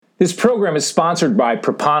This program is sponsored by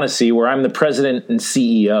Proponisi, where I'm the president and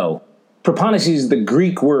CEO. Proponisi is the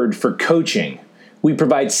Greek word for coaching. We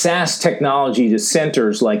provide SaaS technology to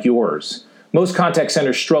centers like yours. Most contact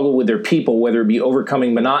centers struggle with their people, whether it be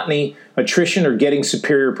overcoming monotony, attrition, or getting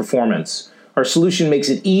superior performance. Our solution makes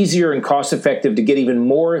it easier and cost-effective to get even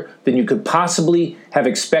more than you could possibly have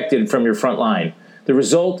expected from your front line. The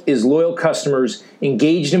result is loyal customers,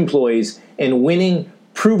 engaged employees, and winning,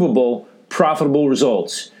 provable, profitable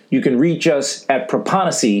results. You can reach us at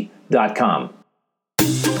proponisi.com.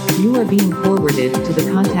 You are being forwarded to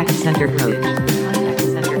the contact center coach.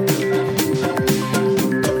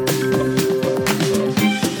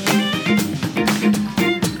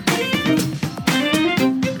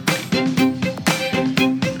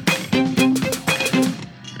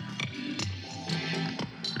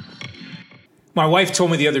 My wife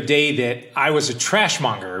told me the other day that I was a trash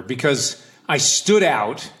monger because I stood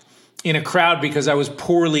out in a crowd because I was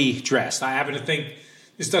poorly dressed. I happen to think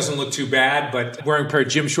this doesn't look too bad, but wearing a pair of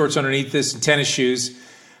gym shorts underneath this and tennis shoes.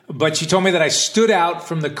 But she told me that I stood out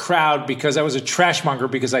from the crowd because I was a trash monger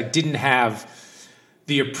because I didn't have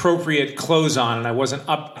the appropriate clothes on and I wasn't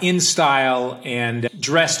up in style and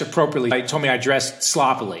dressed appropriately. She told me I dressed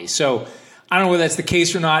sloppily. So I don't know whether that's the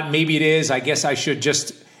case or not. Maybe it is. I guess I should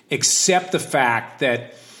just accept the fact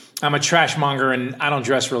that I'm a trash monger and I don't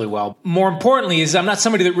dress really well. More importantly is I'm not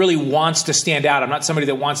somebody that really wants to stand out. I'm not somebody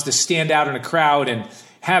that wants to stand out in a crowd and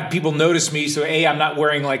have people notice me. So I'm not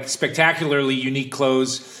wearing like spectacularly unique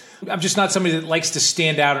clothes. I'm just not somebody that likes to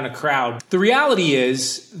stand out in a crowd. The reality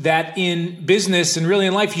is that in business and really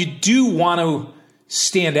in life, you do want to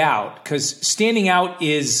stand out because standing out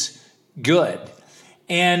is good.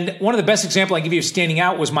 And one of the best examples I can give you of standing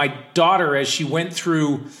out was my daughter as she went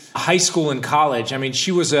through high school and college. I mean,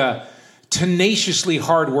 she was a tenaciously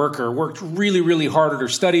hard worker, worked really, really hard at her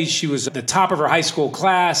studies. She was at the top of her high school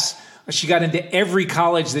class. She got into every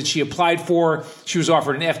college that she applied for. She was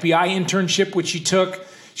offered an FBI internship, which she took.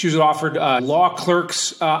 She was offered a law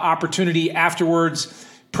clerk's opportunity afterwards.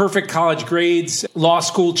 Perfect college grades, law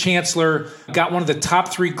school chancellor, got one of the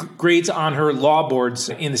top 3 grades on her law boards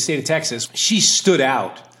in the state of Texas. She stood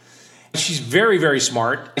out. She's very, very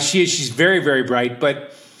smart. She's very, very bright,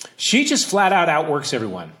 but she just flat out outworks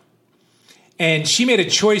everyone. And she made a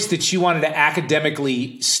choice that she wanted to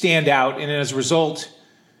academically stand out, and as a result,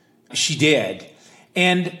 she did.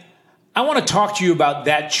 And I want to talk to you about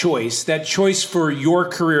that choice for your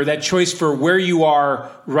career, that choice for where you are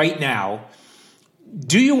right now.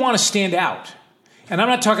 Do you want to stand out? And I'm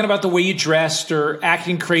not talking about the way you dressed or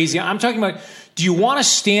acting crazy. I'm talking about, do you want to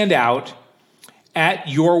stand out at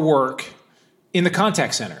your work in the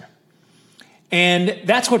contact center? And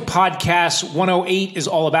that's what Podcast 108 is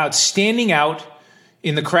all about, standing out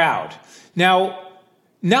in the crowd. Now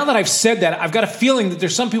that I've said that, I've got a feeling that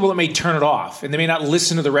there's some people that may turn it off and they may not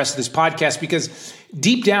listen to the rest of this podcast because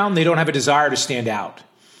deep down, they don't have a desire to stand out.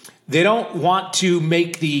 They don't want to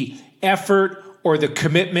make the effort or the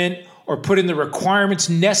commitment or put in the requirements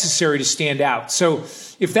necessary to stand out. So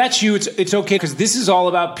if that's you, it's okay because this is all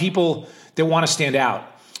about people that want to stand out,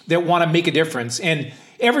 that want to make a difference. And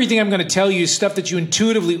everything I'm going to tell you is stuff that you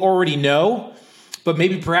intuitively already know, but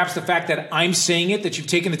maybe perhaps the fact that I'm saying it, that you've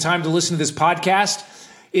taken the time to listen to this podcast,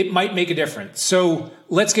 it might make a difference. So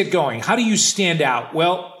let's get going. How do you stand out?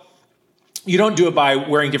 Well, you don't do it by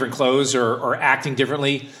wearing different clothes or acting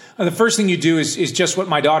differently. The first thing you do is just what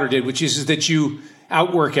my daughter did, which is that you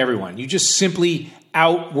outwork everyone. You just simply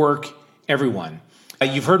outwork everyone.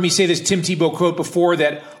 You've heard me say this Tim Tebow quote before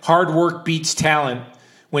that hard work beats talent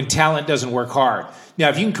when talent doesn't work hard. Now,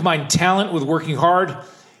 if you can combine talent with working hard,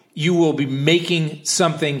 you will be making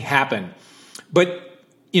something happen. But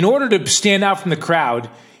in order to stand out from the crowd,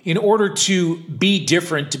 in order to be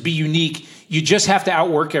different, to be unique, you just have to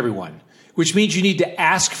outwork everyone, which means you need to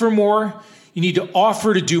ask for more. You need to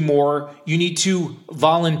offer to do more. You need to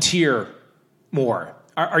volunteer more.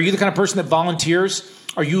 Are you the kind of person that volunteers?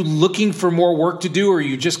 Are you looking for more work to do, or are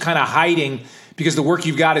you just kind of hiding because the work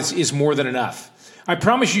you've got is more than enough? I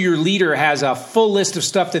promise you your leader has a full list of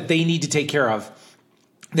stuff that they need to take care of,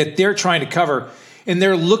 that they're trying to cover, and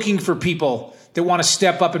they're looking for people that want to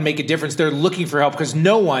step up and make a difference. They're looking for help because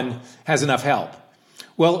no one has enough help.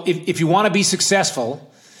 Well, if you want to be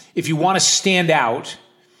successful, if you want to stand out,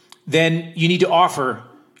 then you need to offer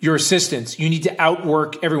your assistance. You need to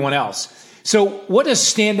outwork everyone else. So what does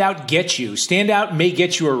stand out get you? Stand out may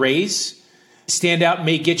get you a raise. Stand out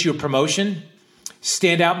may get you a promotion.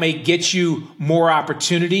 Stand out may get you more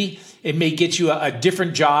opportunity. It may get you a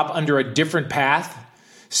different job under a different path.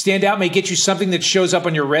 Stand out may get you something that shows up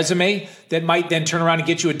on your resume that might then turn around and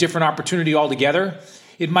get you a different opportunity altogether.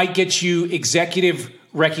 It might get you executive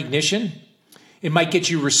recognition. It might get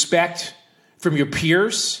you respect from your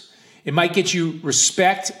peers. It might get you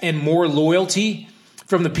respect and more loyalty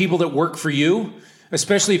from the people that work for you,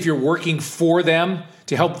 especially if you're working for them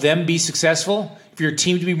to help them be successful, for your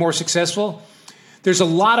team to be more successful. There's a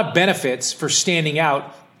lot of benefits for standing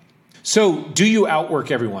out. So do you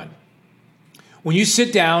outwork everyone? When you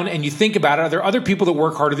sit down and you think about it, are there other people that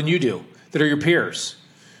work harder than you do, that are your peers?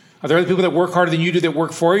 Are there other people that work harder than you do that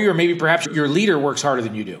work for you? Or maybe perhaps your leader works harder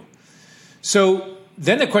than you do. So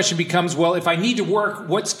then the question becomes, well, if I need to work,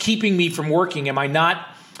 what's keeping me from working? Am I not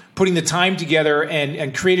putting the time together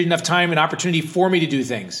and created enough time and opportunity for me to do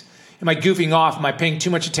things? Am I goofing off? Am I paying too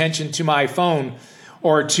much attention to my phone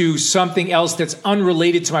or to something else that's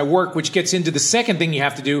unrelated to my work, which gets into the second thing you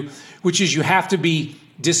have to do, which is you have to be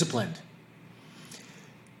disciplined.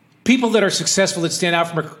 People that are successful, that stand out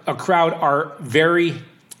from a crowd, are very,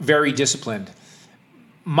 very disciplined.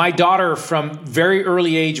 My daughter from very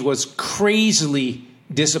early age was crazily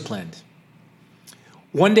disciplined.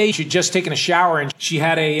 One day she'd just taken a shower and she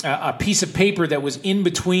had a piece of paper that was in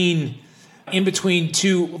between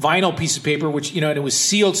two vinyl pieces of paper, which, and it was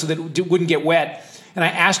sealed so that it wouldn't get wet. And I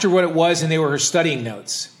asked her what it was, and they were her studying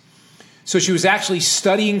notes. So she was actually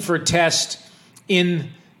studying for a test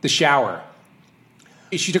in the shower.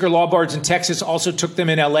 She took her law boards in Texas, also took them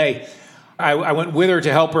in LA. I went with her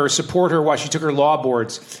to help her, support her while she took her law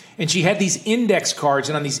boards. And she had these index cards.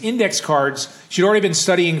 And on these index cards, she'd already been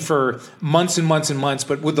studying for months and months and months.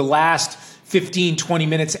 But with the last 15, 20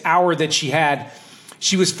 minutes, hour that she had,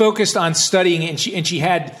 she was focused on studying. And she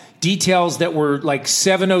had details that were like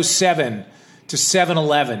 7:07 to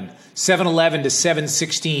 7:11, 7:11 to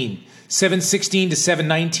 7:16, 7:16 to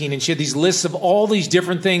 7:19. And she had these lists of all these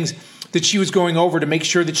different things that she was going over to make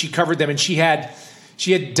sure that she covered them. And she had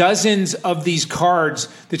dozens of these cards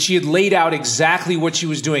that she had laid out exactly what she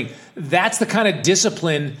was doing. That's the kind of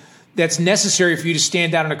discipline that's necessary for you to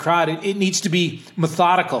stand out in a crowd. It needs to be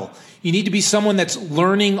methodical. You need to be someone that's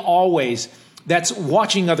learning always, that's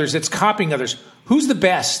watching others, that's copying others. Who's the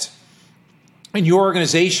best in your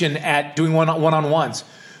organization at doing one-on-ones?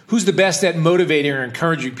 Who's the best at motivating or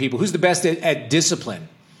encouraging people? Who's the best at discipline?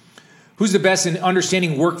 Who's the best in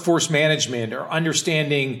understanding workforce management or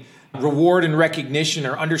understanding reward and recognition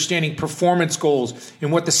or understanding performance goals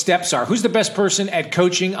and what the steps are? Who's the best person at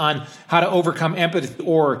coaching on how to overcome empathy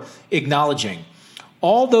or acknowledging?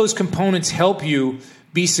 All those components help you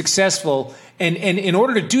be successful. And in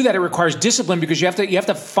order to do that, it requires discipline, because you have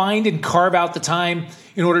to find and carve out the time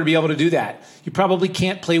in order to be able to do that. You probably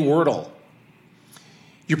can't play Wordle.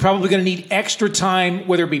 You're probably going to need extra time,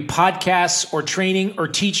 whether it be podcasts or training or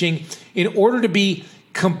teaching, in order to be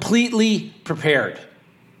completely prepared.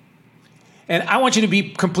 And I want you to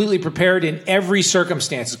be completely prepared in every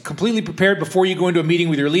circumstance. Completely prepared before you go into a meeting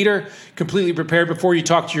with your leader. Completely prepared before you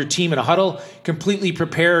talk to your team in a huddle. Completely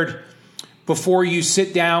prepared before you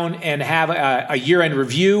sit down and have a year-end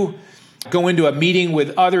review. Go into a meeting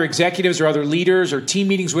with other executives or other leaders or team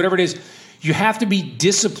meetings, whatever it is. You have to be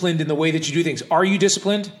disciplined in the way that you do things. Are you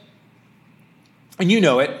disciplined? And you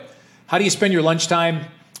know it. How do you spend your lunchtime?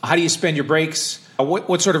 How do you spend your breaks?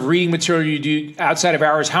 What sort of reading material you do outside of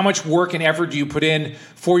hours? How much work and effort do you put in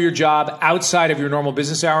for your job outside of your normal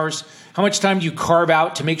business hours? How much time do you carve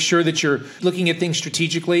out to make sure that you're looking at things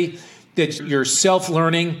strategically, that you're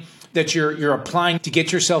self-learning, that you're applying to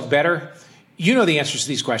get yourself better? You know the answers to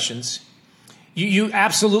these questions. You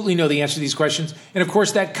absolutely know the answer to these questions. And of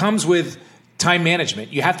course, that comes with time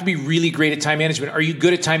management. You have to be really great at time management. Are you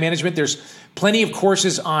good at time management? There's plenty of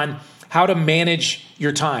courses on how to manage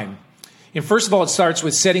your time. And first of all, it starts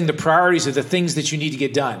with setting the priorities of the things that you need to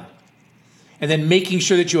get done. And then making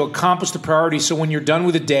sure that you accomplish the priorities, so when you're done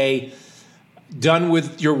with a day, done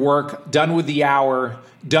with your work, done with the hour,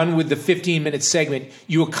 done with the 15-minute segment,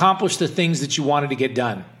 you accomplish the things that you wanted to get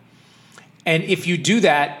done. And if you do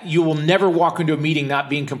that, you will never walk into a meeting not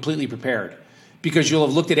being completely prepared, because you'll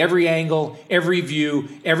have looked at every angle, every view,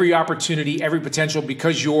 every opportunity, every potential,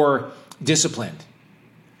 because you're disciplined.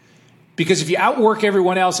 Because if you outwork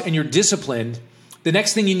everyone else and you're disciplined, the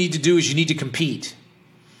next thing you need to do is you need to compete.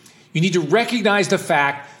 You need to recognize the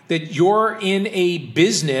fact that you're in a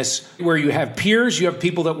business where you have peers, you have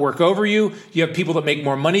people that work over you, you have people that make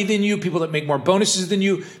more money than you, people that make more bonuses than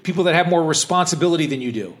you, people that have more responsibility than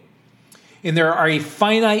you do. And there are a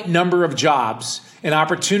finite number of jobs and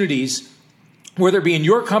opportunities, whether it be in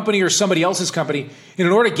your company or somebody else's company. And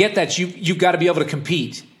in order to get that, you've got to be able to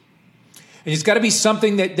compete. And it's got to be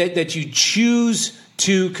something that you choose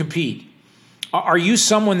to compete. Are you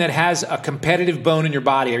someone that has a competitive bone in your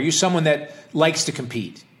body? Are you someone that likes to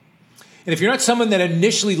compete? And if you're not someone that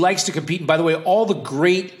initially likes to compete, and by the way, all the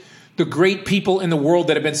great the great people in the world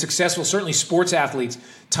that have been successful, certainly sports athletes,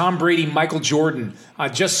 Tom Brady, Michael Jordan. I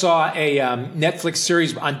just saw a Netflix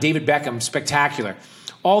series on David Beckham, spectacular.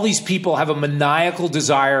 All these people have a maniacal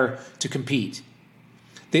desire to compete.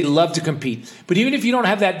 They love to compete. But even if you don't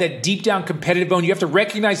have that deep down competitive bone, you have to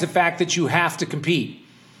recognize the fact that you have to compete.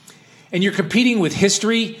 And you're competing with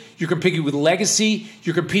history, you're competing with legacy,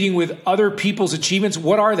 you're competing with other people's achievements.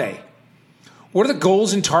 What are they? What are the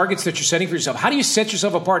goals and targets that you're setting for yourself? How do you set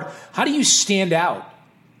yourself apart? How do you stand out?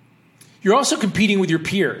 You're also competing with your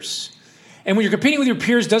peers. And when you're competing with your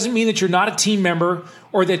peers, doesn't mean that you're not a team member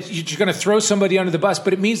or that you're going to throw somebody under the bus,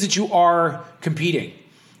 but it means that you are competing.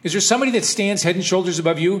 Is there somebody that stands head and shoulders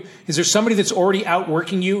above you? Is there somebody that's already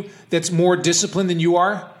outworking you, that's more disciplined than you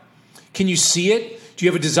are? Can you see it? Do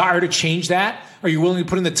you have a desire to change that? Are you willing to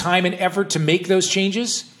put in the time and effort to make those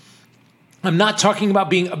changes? I'm not talking about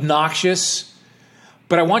being obnoxious,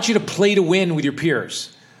 but I want you to play to win with your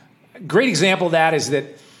peers. A great example of that is that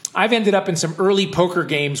I've ended up in some early poker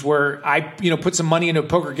games where I put some money into a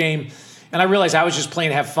poker game, and I realized I was just playing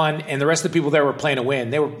to have fun, and the rest of the people there were playing to win.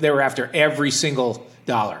 They were after every single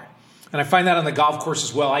dollar. And I find that on the golf course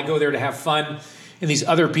as well. I go there to have fun, and these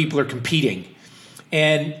other people are competing.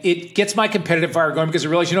 And it gets my competitive fire going because I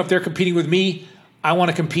realize, if they're competing with me, I want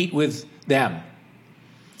to compete with them.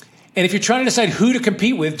 And if you're trying to decide who to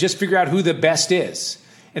compete with, just figure out who the best is.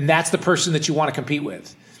 And that's the person that you want to compete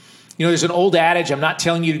with. There's an old adage, I'm not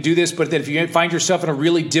telling you to do this, but that if you find yourself in a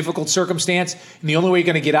really difficult circumstance and the only way you're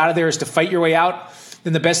going to get out of there is to fight your way out,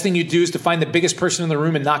 then the best thing you do is to find the biggest person in the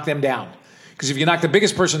room and knock them down. Because if you knock the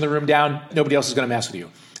biggest person in the room down, nobody else is going to mess with you.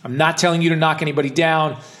 I'm not telling you to knock anybody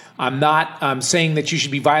down. I'm not saying that you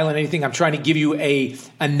should be violent or anything. I'm trying to give you an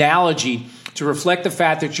analogy to reflect the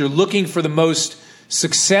fact that you're looking for the most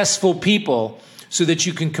successful people so that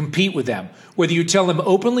you can compete with them. Whether you tell them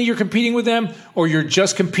openly you're competing with them or you're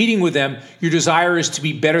just competing with them, your desire is to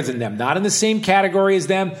be better than them, not in the same category as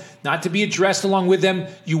them, not to be addressed along with them.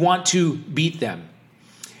 You want to beat them.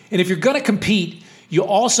 And if you're going to compete, you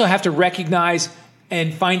also have to recognize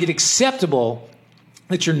and find it acceptable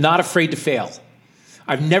that you're not afraid to fail.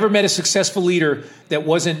 I've never met a successful leader that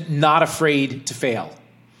wasn't not afraid to fail.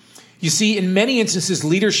 You see, in many instances,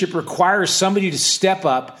 leadership requires somebody to step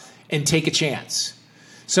up and take a chance.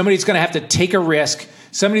 Somebody that's going to have to take a risk.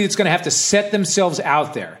 Somebody that's going to have to set themselves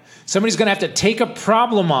out there. Somebody's going to have to take a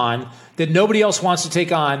problem on that nobody else wants to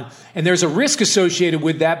take on. And there's a risk associated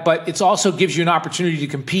with that, but it also gives you an opportunity to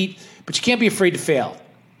compete. But you can't be afraid to fail.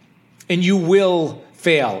 And you will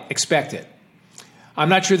fail. Expect it. I'm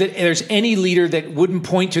not sure that there's any leader that wouldn't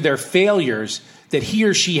point to their failures that he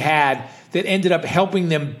or she had that ended up helping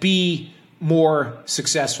them be more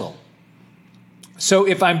successful. So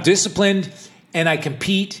if I'm disciplined and I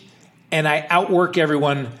compete and I outwork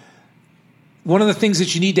everyone, one of the things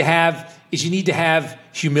that you need to have is you need to have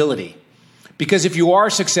humility. Because if you are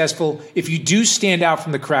successful, if you do stand out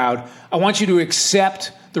from the crowd, I want you to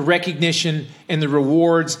accept the recognition and the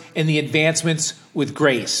rewards and the advancements with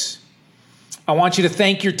grace. I want you to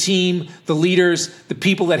thank your team, the leaders, the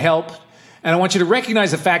people that help. And I want you to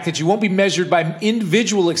recognize the fact that you won't be measured by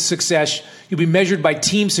individual success. You'll be measured by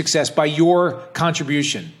team success, by your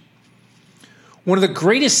contribution. One of the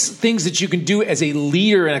greatest things that you can do as a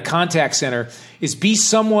leader in a contact center is be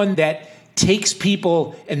someone that takes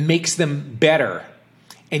people and makes them better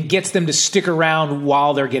and gets them to stick around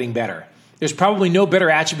while they're getting better. There's probably no better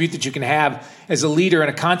attribute that you can have as a leader in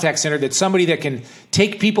a contact center than somebody that can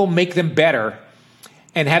take people, make them better,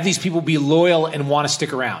 and have these people be loyal and want to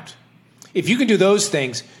stick around. If you can do those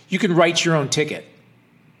things, you can write your own ticket.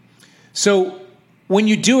 So when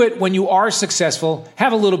you do it, when you are successful,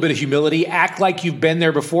 have a little bit of humility. Act like you've been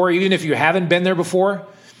there before, even if you haven't been there before.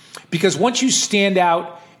 Because once you stand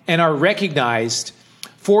out and are recognized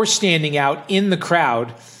for standing out in the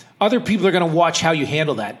crowd, other people are going to watch how you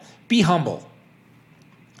handle that. Be humble.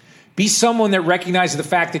 Be someone that recognizes the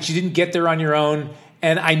fact that you didn't get there on your own.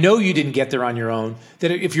 And I know you didn't get there on your own. That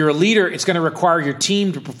if you're a leader, it's going to require your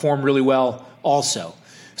team to perform really well also.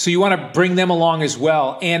 So you want to bring them along as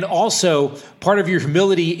well. And also, part of your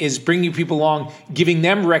humility is bringing people along, giving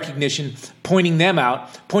them recognition, pointing them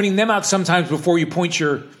out sometimes before you point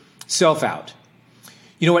yourself out.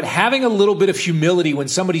 You know what? Having a little bit of humility when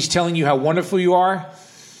somebody's telling you how wonderful you are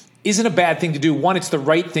isn't a bad thing to do. One, it's the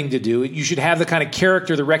right thing to do. You should have the kind of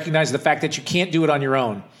character that recognizes the fact that you can't do it on your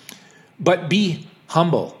own. But be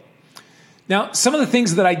humble. Now, some of the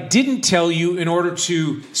things that I didn't tell you in order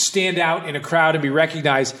to stand out in a crowd and be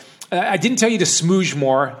recognized, I didn't tell you to smooge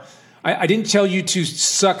more. I didn't tell you to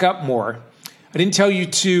suck up more. I didn't tell you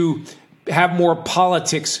to have more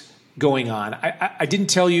politics going on. I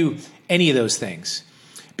didn't tell you any of those things.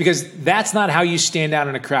 because that's not how you stand out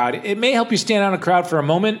in a crowd. It may help you stand out in a crowd for a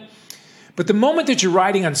moment, but the moment that you're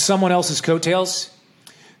riding on someone else's coattails,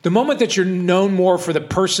 the moment that you're known more for the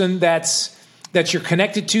person that you're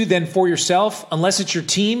connected to than for yourself, unless it's your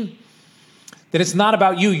team, then it's not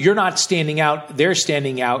about you. You're not standing out. They're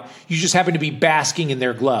standing out. You just happen to be basking in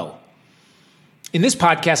their glow. In this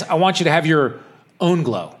podcast, I want you to have your own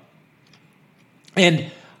glow. And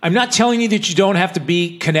I'm not telling you that you don't have to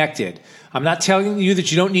be connected. I'm not telling you that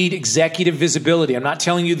you don't need executive visibility. I'm not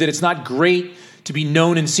telling you that it's not great to be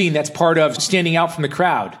known and seen. That's part of standing out from the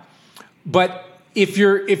crowd. But if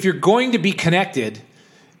you're going to be connected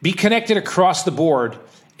across the board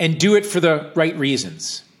and do it for the right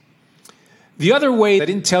reasons. The other way I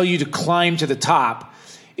didn't tell you to climb to the top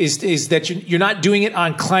is that you're not doing it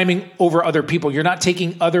on climbing over other people. You're not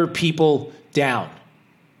taking other people down.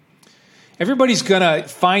 Everybody's going to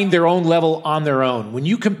find their own level on their own. When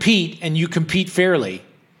you compete and you compete fairly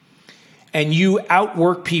and you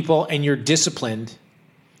outwork people and you're disciplined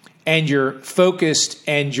and you're focused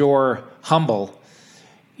and you're humble,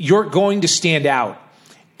 you're going to stand out.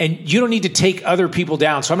 And you don't need to take other people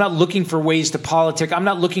down. So I'm not looking for ways to politic. I'm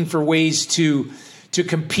not looking for ways to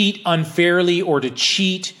compete unfairly or to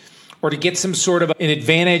cheat or to get some sort of an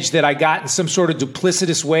advantage that I got in some sort of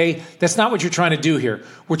duplicitous way. That's not what you're trying to do here.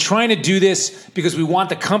 We're trying to do this because we want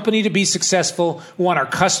the company to be successful. We want our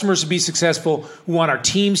customers to be successful. We want our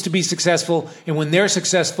teams to be successful. And when they're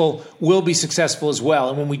successful, we'll be successful as well.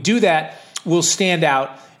 And when we do that, we'll stand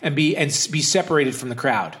out and be separated from the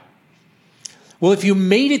crowd. Well, if you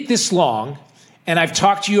made it this long, and I've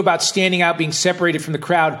talked to you about standing out, being separated from the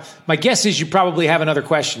crowd, my guess is you probably have another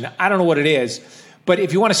question. I don't know what it is, but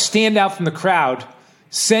if you want to stand out from the crowd,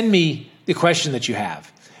 send me the question that you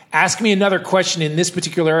have. Ask me another question in this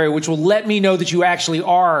particular area, which will let me know that you actually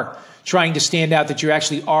are trying to stand out, that you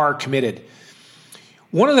actually are committed.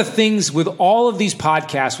 One of the things with all of these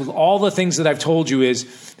podcasts, with all the things that I've told you,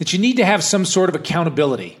 is that you need to have some sort of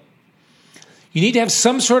accountability. You need to have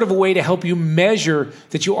some sort of a way to help you measure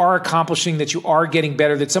that you are accomplishing, that you are getting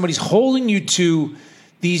better, that somebody's holding you to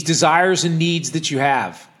these desires and needs that you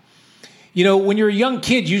have. You know, when you're a young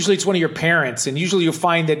kid, usually it's one of your parents, and usually you'll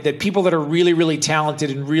find that people that are really, really talented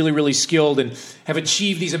and really, really skilled and have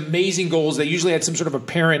achieved these amazing goals, they usually had some sort of a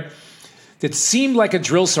parent that seemed like a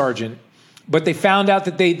drill sergeant, but they found out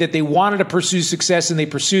that they wanted to pursue success and they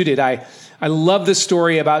pursued it. I love this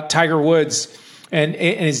story about Tiger Woods. And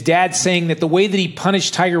his dad saying that the way that he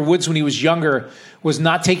punished Tiger Woods when he was younger was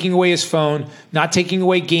not taking away his phone, not taking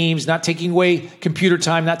away games, not taking away computer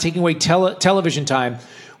time, not taking away television time.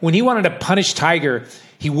 When he wanted to punish Tiger,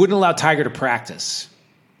 he wouldn't allow Tiger to practice.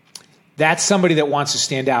 That's somebody that wants to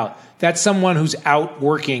stand out. That's someone who's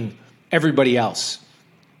outworking everybody else.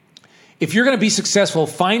 If you're going to be successful,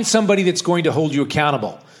 find somebody that's going to hold you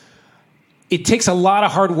accountable. It takes a lot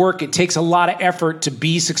of hard work. It takes a lot of effort to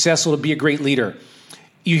be successful, to be a great leader.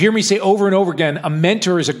 You hear me say over and over again, a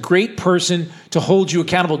mentor is a great person to hold you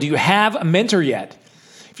accountable. Do you have a mentor yet?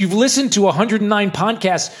 If you've listened to 109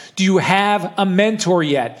 podcasts, do you have a mentor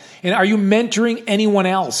yet? And are you mentoring anyone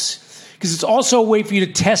else? Because it's also a way for you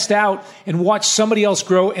to test out and watch somebody else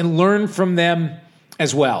grow and learn from them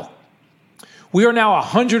as well. We are now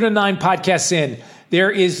 109 podcasts in. There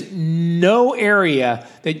is no area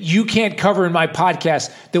that you can't cover in my podcast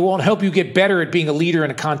that won't help you get better at being a leader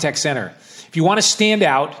in a contact center. If you want to stand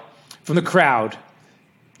out from the crowd,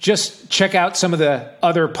 just check out some of the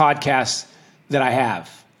other podcasts that I have.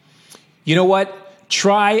 You know what?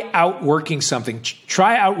 Try outworking something.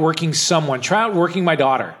 Try outworking someone. Try outworking my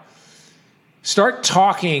daughter. Start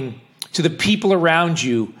talking to the people around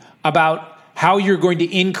you about how you're going to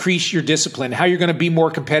increase your discipline, how you're going to be more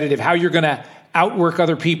competitive, how you're going to outwork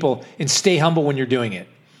other people, and stay humble when you're doing it.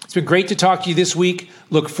 It's been great to talk to you this week.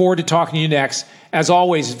 Look forward to talking to you next. As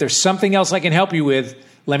always, if there's something else I can help you with,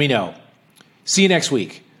 let me know. See you next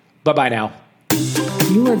week. Bye-bye now.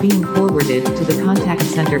 You are being forwarded to the contact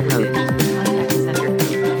center coach.